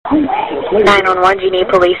911, do you need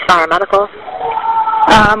police, fire, medical?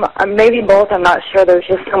 Maybe both. I'm not sure. There's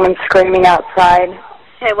just someone screaming outside.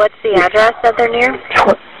 Okay, what's the address that they're near?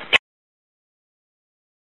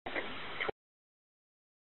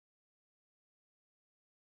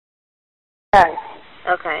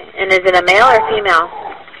 Okay, and is it a male or female?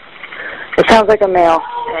 It sounds like a male.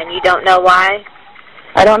 And you don't know why?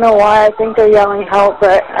 I don't know why. I think they're yelling help,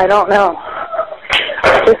 but I don't know.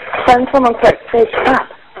 Just send someone quick. Say stop.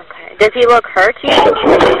 Okay. Does he look hurt to you? Can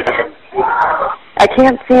you see him? I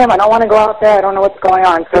can't see him. I don't want to go out there. I don't know what's going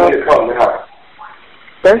on. So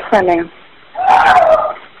they're sending him.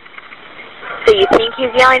 So you think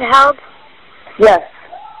he's yelling help? Yes.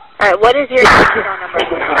 All right. What is your phone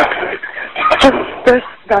number? There's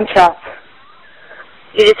gunshots.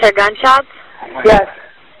 You just heard gunshots? Yes.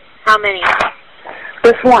 How many?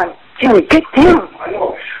 This one. Jeremy, get down.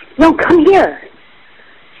 No, come here.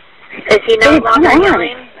 Is he no longer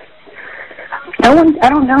yelling? No one, I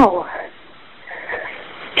don't know.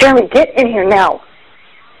 Jeremy, get in here now.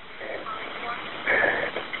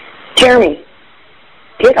 Jeremy,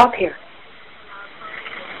 get up here.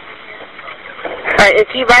 All right, is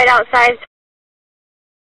he right outside?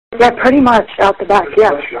 Yeah, pretty much out the back,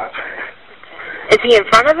 yeah. Is he in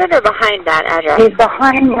front of it or behind that address? He's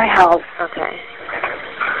behind my house. Okay.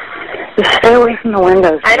 Just stay away from the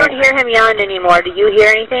windows. I don't hear him yelling anymore. Do you hear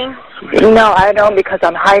anything? No, I don't, because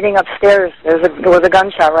I'm hiding upstairs. There was a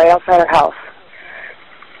gunshot right outside our house.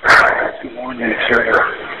 Good morning, sir.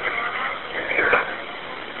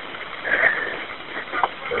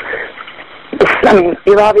 I mean,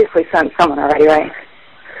 you've obviously sent someone already, right?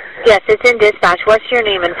 Yes, it's in dispatch. What's your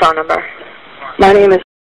name and phone number? My name is...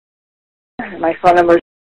 My phone number is...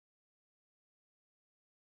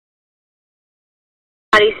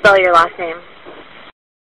 How do you spell your last name?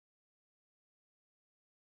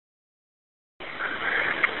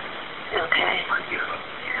 Okay.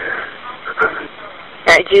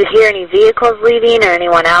 All right, do you hear any vehicles leaving or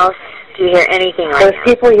anyone else? Do you hear anything right There's now?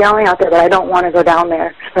 people yelling out there, but I don't want to go down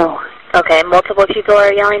there, so... Okay, multiple people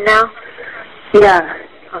are yelling now? Yeah.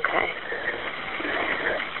 Okay.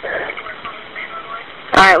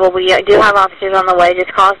 All right, well, we do have officers on the way.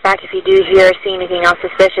 Just call us back if you do hear or see anything else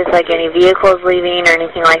suspicious, like any vehicles leaving or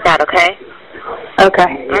anything like that, okay?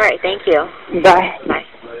 Okay. All right, thank you. Bye. Bye.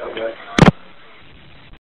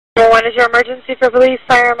 What is your emergency for police,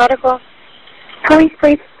 fire, or medical? Police,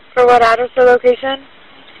 please. For what address or location?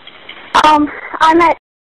 I'm at...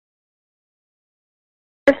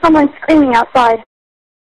 There's someone screaming outside.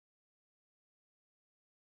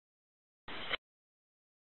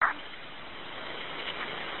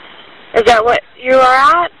 Is that what you are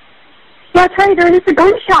at? Yeah, Trey, there is a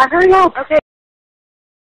gunshot. Hurry up. Okay.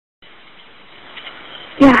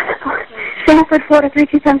 Yeah. Sanford, Florida,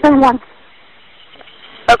 32771.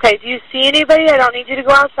 Okay, do you see anybody? I don't need you to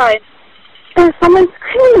go outside. There's someone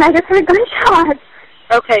screaming. I just heard a gunshot.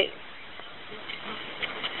 Okay.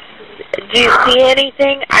 Do you see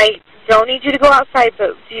anything? I don't need you to go outside, but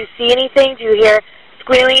do you see anything? Do you hear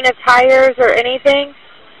squealing of tires or anything?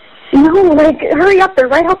 No, like, hurry up. They're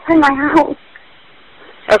right outside my house.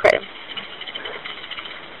 Okay.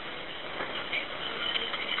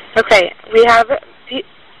 Okay, we have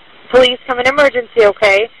police come in emergency,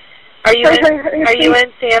 okay? Are you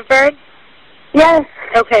in Sanford? Yes.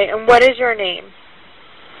 Okay, and what is your name?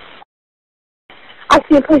 I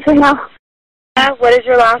see a police right now. What is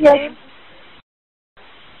your last name?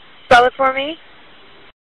 Spell it for me.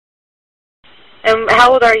 And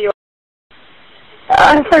how old are you?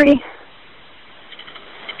 30.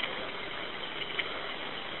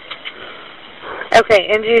 Okay,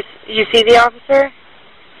 and do you see the officer?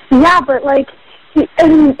 Yeah, but like,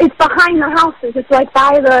 it's behind the houses. It's like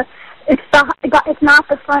by the, it's not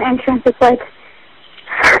the front entrance. It's like,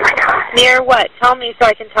 oh my God. Near what? Tell me so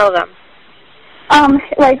I can tell them.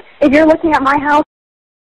 Like, if you're looking at my house,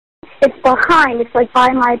 it's behind. It's like by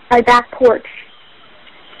my back porch.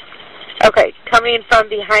 Okay, coming from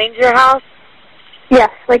behind your house? Yes,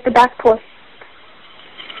 like the back porch.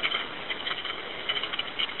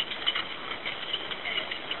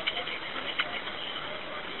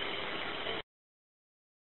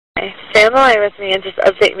 Okay, stay on the line with me and just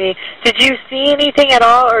update me. Did you see anything at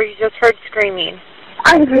all, or you just heard screaming?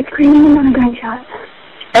 I was heard screaming and a gunshot.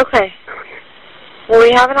 Okay. Well,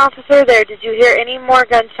 we have an officer there. Did you hear any more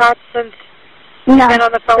gunshots since you've been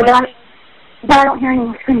on the phone with me? But I don't hear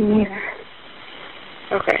anyone screaming either.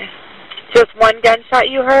 Okay. Just one gunshot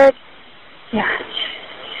you heard? Yeah.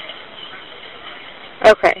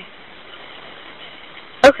 Okay.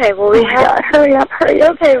 Okay, well, we have... God, hurry up, hurry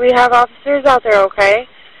up. Okay, we have officers out there, okay?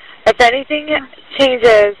 If anything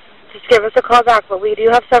changes, just give us a call back. But we do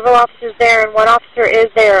have several officers there, and one officer is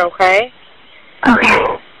there, okay? Okay.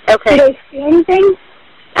 Okay. Did they see anything?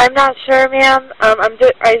 I'm not sure, ma'am.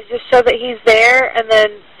 I just show that he's there, and then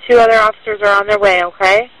 2 other officers are on their way,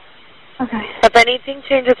 okay? Okay. If anything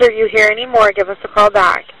changes or you hear any more, give us a call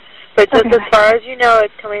back. But just as far as you know,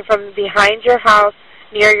 it's coming from behind your house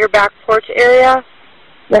near your back porch area.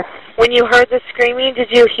 Yes. When you heard the screaming, did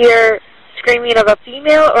you hear screaming of a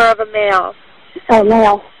female or of a male? Oh,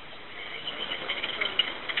 male.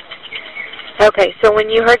 Okay, so when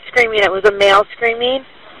you heard screaming, it was a male screaming?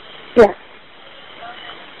 Yes.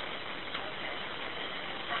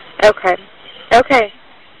 Okay. Okay.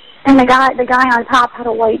 And the guy on top had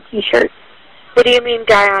a white T-shirt. What do you mean,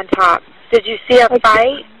 guy on top? Did you see a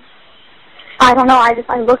fight? I don't know.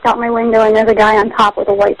 I looked out my window and there's a guy on top with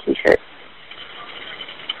a white T-shirt.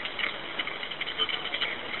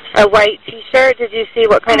 A white T-shirt? Did you see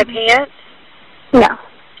what kind of pants? No.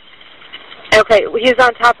 Okay. He was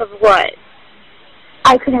on top of what?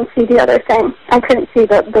 I couldn't see the other thing. I couldn't see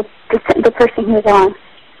the person he was on.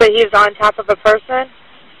 But he was on top of a person?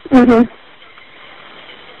 Mhm.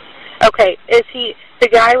 Okay. Is he the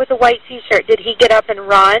guy with the white T-shirt? Did he get up and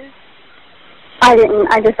run? I didn't.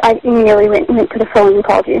 I immediately went to the phone and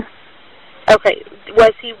called you. Okay.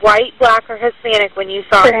 Was he white, black, or Hispanic when you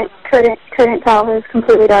saw him? Couldn't tell. It was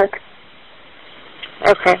completely dark.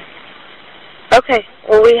 Okay. Okay.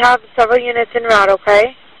 Well, we have several units en route,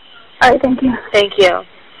 okay? All right, thank you. Thank you.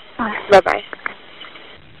 Bye. Bye-bye.